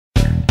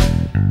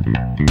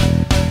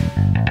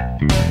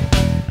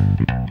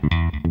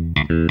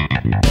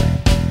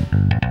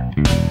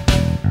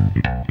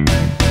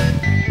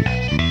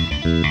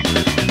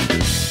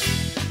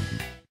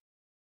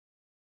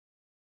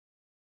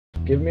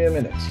Give me a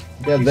minute.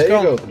 Yeah, there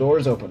you go. The door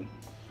is open.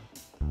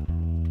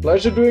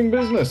 Pleasure doing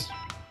business.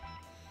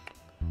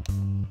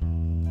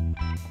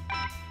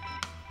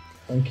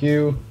 Thank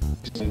you.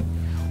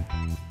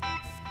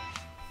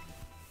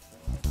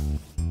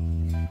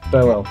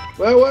 Farewell.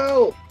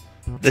 Farewell!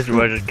 This is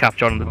where I just cap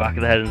John in the back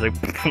of the head and like...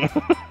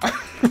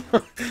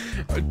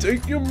 I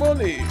take your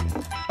money.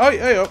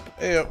 Hey up,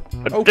 hey up.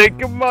 I take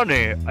your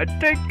money. I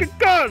take your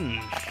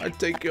guns. I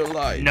take your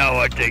life. No,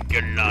 I take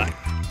your life.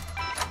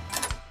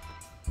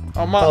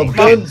 Oh, Matt. Oh,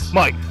 guns.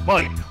 Mike,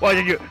 why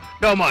did you...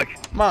 No,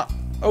 Mike. Matt,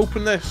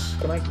 open this.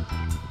 Can I...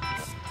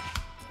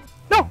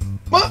 No.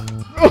 Matt!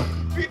 Oh,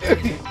 what are you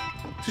doing?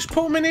 Just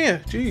put them in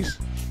here, jeez.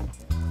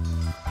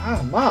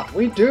 Ah, Matt, what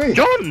are you doing?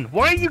 John,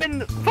 why are you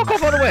in... Fuck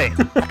off out of the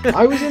way.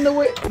 I was in the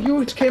way.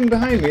 You came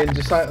behind me and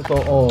just like,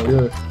 thought, oh,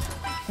 yeah.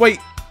 Wait,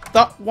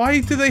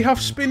 why do they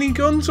have spinning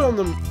guns on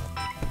them?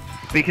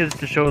 Because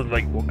to show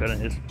like what gun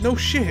it is. No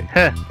shit.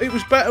 Huh. It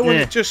was better when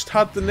Yeah. it just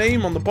had the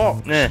name on the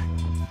box. Yeah.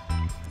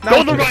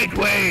 Now, Go the right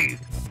way!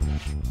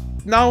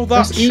 Now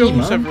that That's E, shows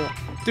man. everyone.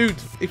 Dude,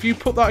 if you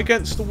put that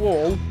against the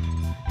wall,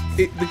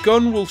 the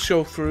gun will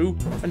show through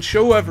and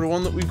show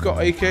everyone that we've got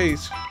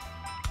AKs.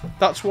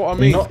 That's what I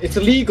mean. It's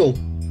illegal.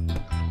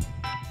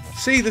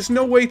 See, there's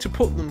no way to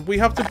put them. We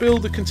have to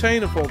build a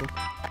container for them.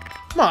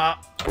 Matt,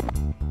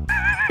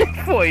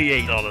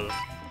 $48.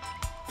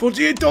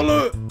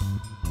 $48.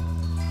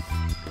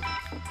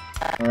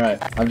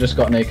 Alright, I've just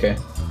got an AK. There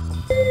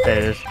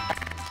it is.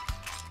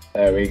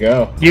 There we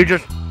go. You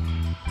just...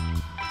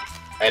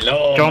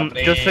 Hello, John,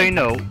 just so you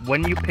know,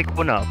 when you pick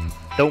one up,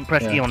 don't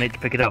press E on it to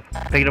pick it up.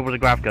 Pick it up with a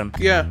grab gun.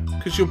 Yeah,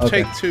 because you'll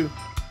Okay. take two.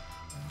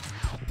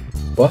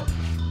 What?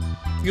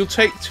 You'll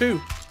take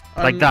two.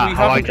 Like And that, we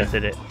how I haven't- just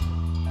did it.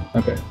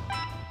 Okay.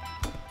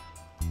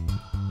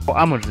 What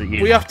ammo does it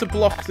use? We have to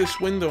block this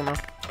window now.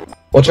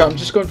 Watch out, I'm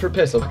just going for a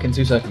piss. I'll back in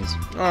 2 seconds.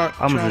 Alright,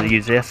 How much does it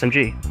use? The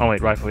SMG? Oh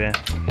wait, rifle, yeah.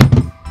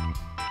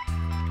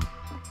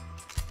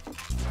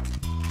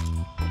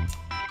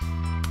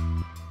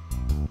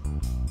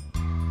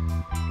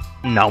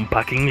 Now I'm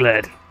packing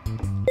lead.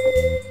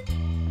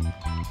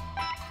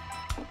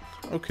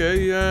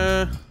 Okay,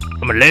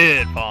 I'm a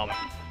lead farmer.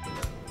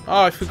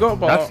 Oh, I forgot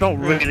about That's that. not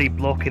really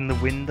blocking the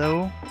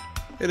window.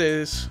 It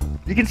is.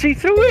 You can see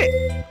through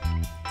it.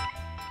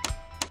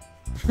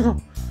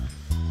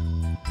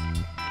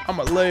 I'm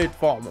a lead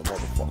farmer,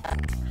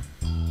 motherfucker.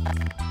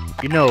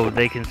 You know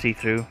they can see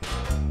through.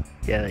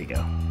 Yeah, there you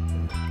go.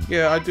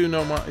 Yeah, I do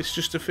know, Matt. It's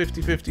just a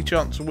 50-50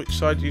 chance of which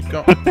side you've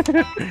got. Do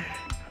you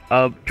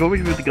want me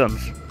to move the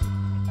guns?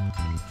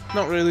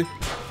 Not really.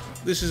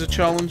 This is a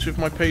challenge of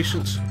my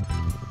patience.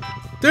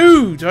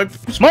 Dude,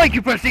 Mike,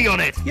 you press E on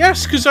it!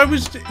 Yes, because I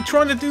was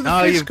trying to do the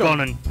Oh, fist you've gun.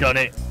 gone and done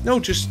it. No,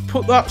 just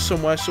put that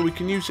somewhere so we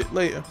can use it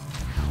later.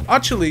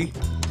 Actually,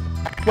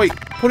 wait,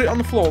 put it on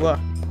the floor there.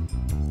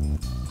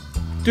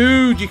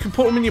 Dude, you can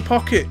put them in your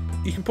pocket.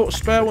 You can put a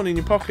spare one in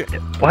your pocket.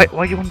 Why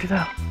do you want to do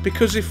that?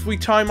 Because if we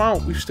time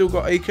out, we've still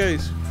got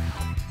AKs.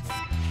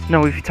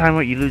 No, if you time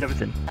out, you lose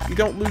everything. You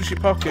don't lose your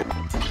pocket.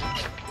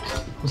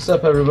 What's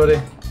up, everybody?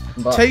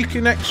 I'm back. Take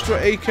an extra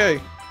AK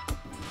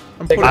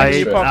and put it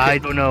in your I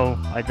pocket. don't know.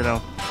 I don't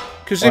know.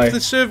 Because Why? if the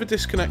server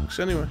disconnects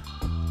anyway.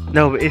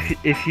 No, but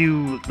if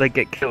you like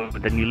get killed,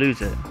 then you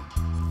lose it.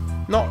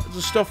 Not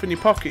the stuff in your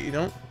pocket, you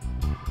don't.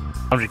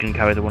 I'm just gonna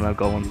carry the one I've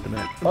got one at the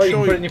minute. Oh, you can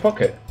put it in your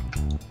pocket?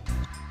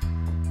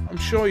 I'm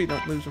sure you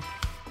don't lose them.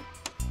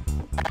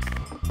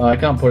 Oh, I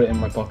can't put it in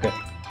my pocket.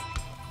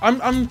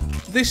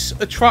 This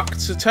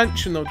attracts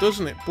attention though,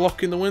 doesn't it?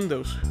 Blocking the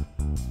windows.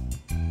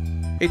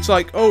 It's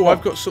like, oh,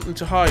 I've got something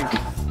to hide.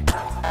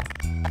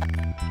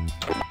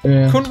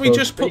 Yeah, Couldn't we but-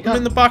 just but put you them in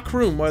can't- the back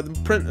room where the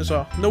printers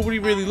are? Nobody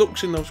really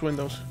looks in those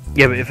windows.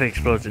 Yeah, but if it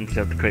explodes, then you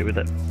have to create with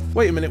it.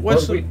 Wait a minute,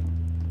 where's Well, the...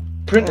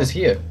 Printer's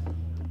here.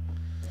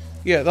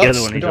 Yeah, The that's...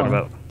 other one he's on don't-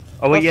 about.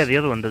 Oh wait, that's- yeah, the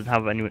other one doesn't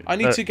have any. I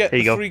need to get here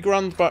the you go.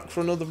 £3,000 back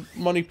for another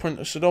money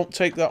printer, so don't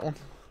take that one.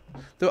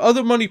 The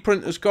other money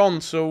printer's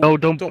gone, so Oh,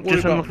 don't worry just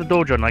about unlock the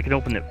door, John. I can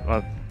open it.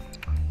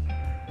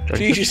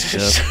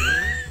 Jesus.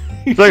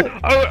 It's like,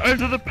 I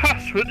enter the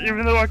password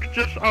even though I could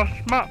just ask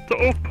Matt to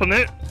open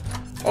it.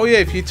 Oh yeah,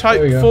 if you type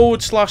There we go.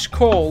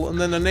 /call and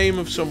then the name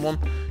of someone,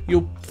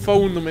 you'll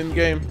phone them in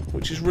game,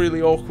 which is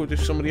really awkward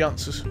if somebody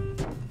answers.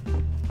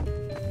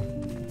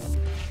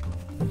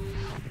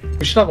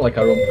 We should have like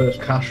our own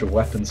first cache of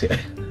weapons here.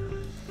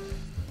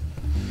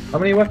 How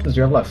many weapons do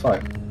you have left?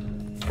 5.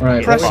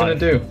 Right, what are we gonna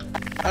do?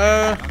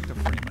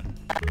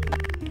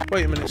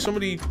 Wait a minute,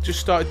 somebody just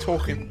started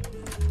talking.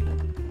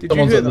 Did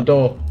Someone's you hear at the that?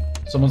 door.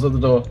 Someone's at the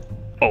door.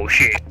 Oh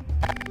shit!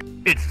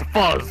 It's the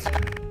fuzz.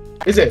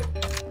 Is it?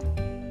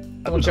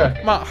 Someone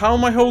check. Matt, how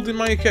am I holding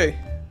my AK?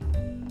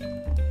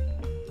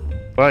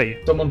 Where are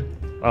you? Someone.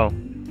 Oh,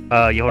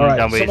 you're holding Alright, it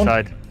down by your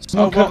someone- side.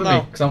 Someone what cover me,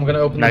 now? because I'm gonna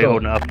open Now the you're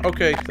door. holding it up.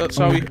 Okay, that's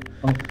how we...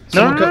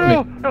 Someone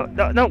cover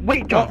me. No,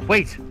 wait, John, What?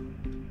 wait.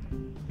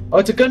 Oh,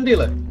 it's a gun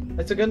dealer.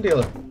 It's a gun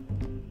dealer.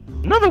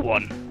 Another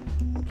one.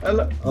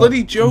 Hello.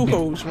 Bloody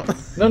Johos,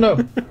 man. No.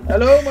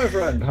 Hello, my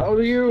friend. How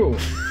are you?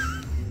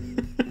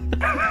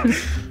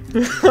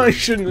 I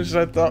shouldn't have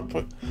said that,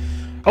 but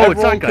Oh,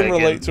 it's everyone that guy can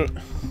relate to it.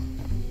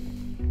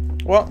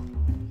 What?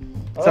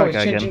 Oh, that he's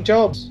guy changing again.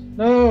 jobs.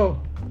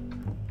 No.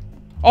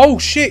 Oh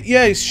shit!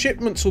 Yeah, his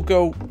shipments will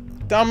go.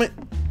 Damn it!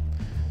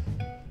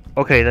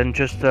 Okay, then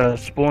just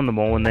spawn them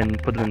all and then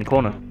put them in the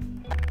corner.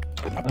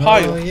 A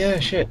pile. Oh yeah,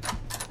 shit.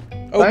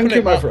 Open Thank you,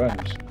 it, my Matt.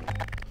 friend.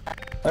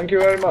 Thank you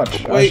very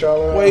much. I Wait,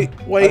 shall, wait.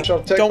 I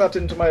shall take Don't that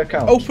into my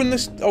account. open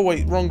this. Oh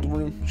wait, wrong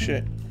room.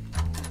 Shit.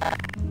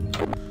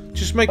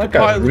 Just make That a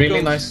guy's pile a of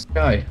really guns. nice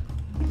guy.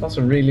 That's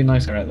a really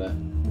nice guy right there.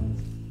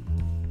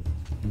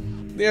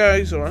 Yeah,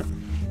 he's alright.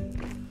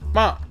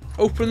 Matt,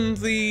 open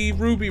the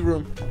ruby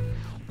room.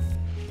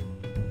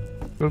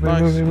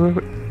 Nice.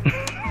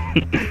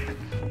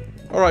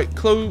 Alright,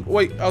 close.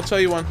 Wait, I'll tell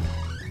you when.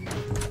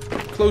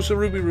 Close the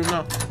ruby room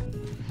now.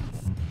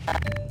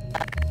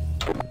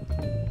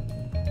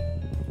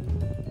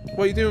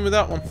 What are you doing with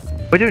that one?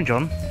 What are you doing,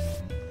 John?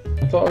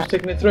 I thought I was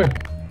taking it through.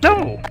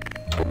 No!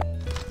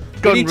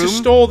 We Gun need to room,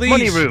 store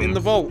money these room. in the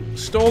vault.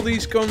 Store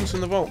these guns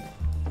in the vault.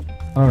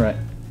 Alright.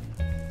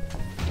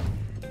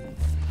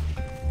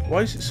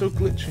 Why is it so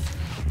glitchy?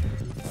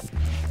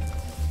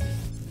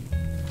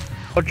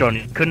 Oh, John,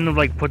 you couldn't have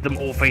like put them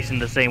all facing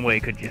the same way,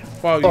 could you?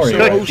 Wow, you're Sorry,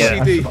 so good.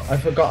 Yeah. OCD. I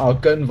forgot our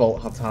gun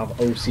vault had to have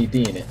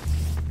OCD in it.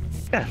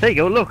 Yeah, there you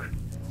go. Look.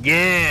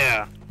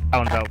 Yeah.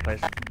 Found out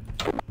place.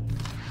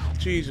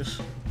 Jesus.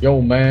 Yo,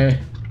 man.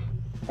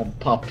 I'll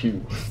pop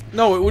you.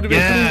 No, it would have been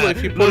Yeah. cooler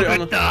if you put Look it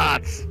on at a...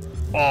 that.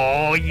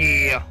 Oh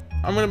yeah.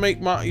 I'm gonna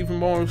make Matt even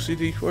more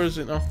OCD. Where is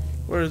it now?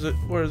 Where is it?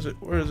 Where is it?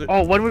 Where is it?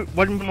 Oh, when we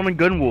on a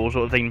gun wall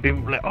sort of thing,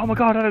 people were like, oh my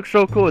god, that looks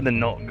so cool, and then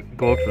not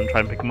go up to them and try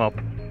and pick them up.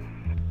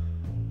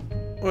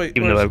 Wait,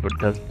 Even where though is everybody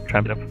does try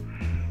and pick them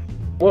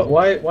up. What?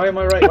 Why am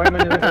I right? Why am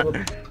I in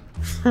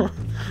the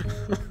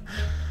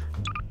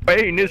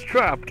Brain is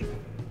trapped.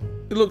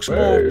 It looks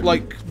more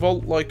like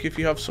vault-like if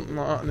you have something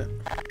like that in it.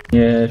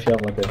 Yeah, if you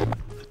have like a...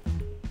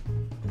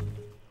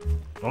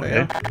 Okay,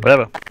 Yeah.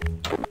 whatever.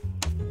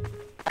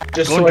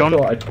 Just Go so on, I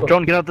thought John. I'd put...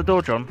 John, get out the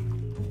door, John.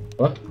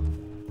 What?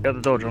 Get out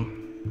the door, John.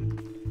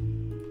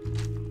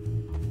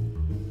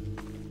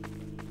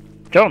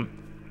 John,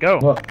 go.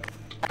 What?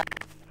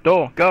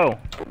 Door, go.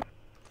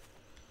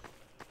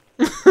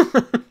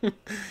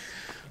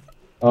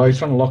 Oh, he's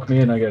trying to lock me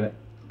in, I get it.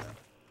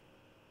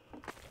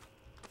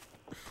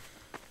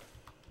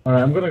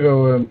 Alright, I'm gonna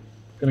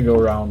go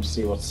around,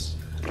 see what's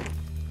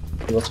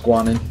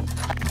going on.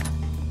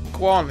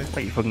 Go on, then.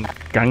 Like you fucking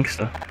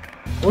gangster.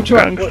 What you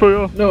Gangster,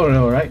 yeah.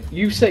 No, right?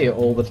 You say it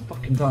all the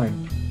fucking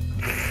time.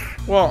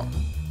 What?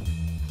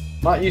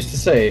 Matt used to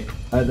say,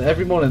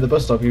 every morning at the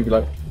bus stop, he'd be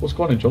like, what's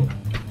going on, John?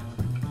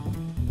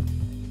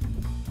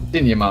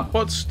 Didn't you, Matt?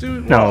 What's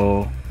doing?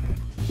 No.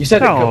 You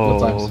said it a couple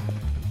of No. times.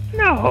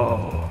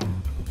 No.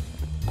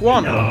 Go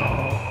on. No.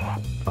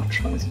 I'm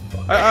trying to...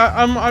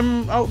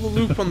 I'm out the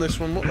loop on this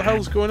one. What the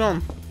hell's going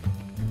on?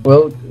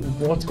 Well,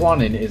 what's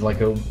going on is like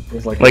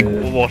Like,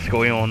 what's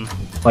going on?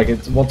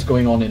 it's what's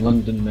going on in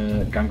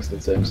London gangster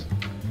terms.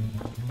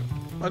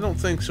 I don't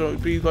think so.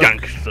 It'd be like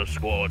Gangster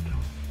squad.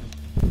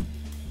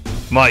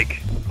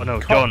 Mike. Oh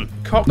no, John.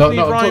 Cockney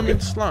No, I'm rhyming talking-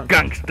 slang.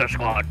 Gangster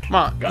squad.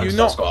 Matt, you Gangster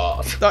not.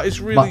 squad. That is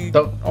really Matt,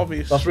 don't-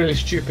 obvious. That's really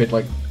stupid.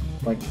 Like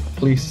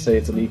police say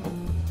it's illegal.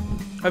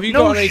 Have you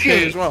No got an AK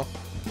shit. as well?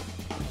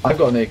 I've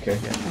got an AK.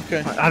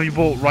 Okay. Have you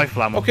bought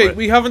rifle ammo? Okay, for it?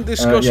 we haven't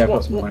discussed yeah, I've got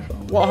what, some what rifle.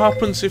 what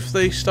happens if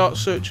they start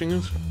searching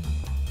us.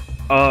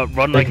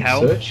 Run They like can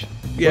hell. search.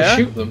 Yeah.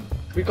 We'll shoot them.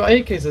 We've got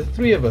AKs. There's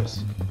 3 of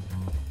us.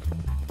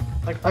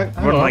 Hang on,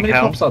 how like many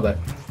hell. cops are there?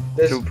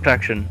 There's To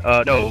protection.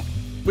 No.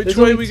 Which There's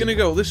way only are we two- gonna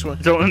go? This way.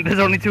 There's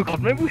only 2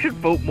 cops. Maybe we should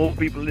vote more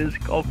people as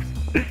cops.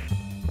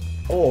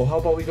 oh, how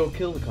about we go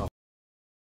kill the cops?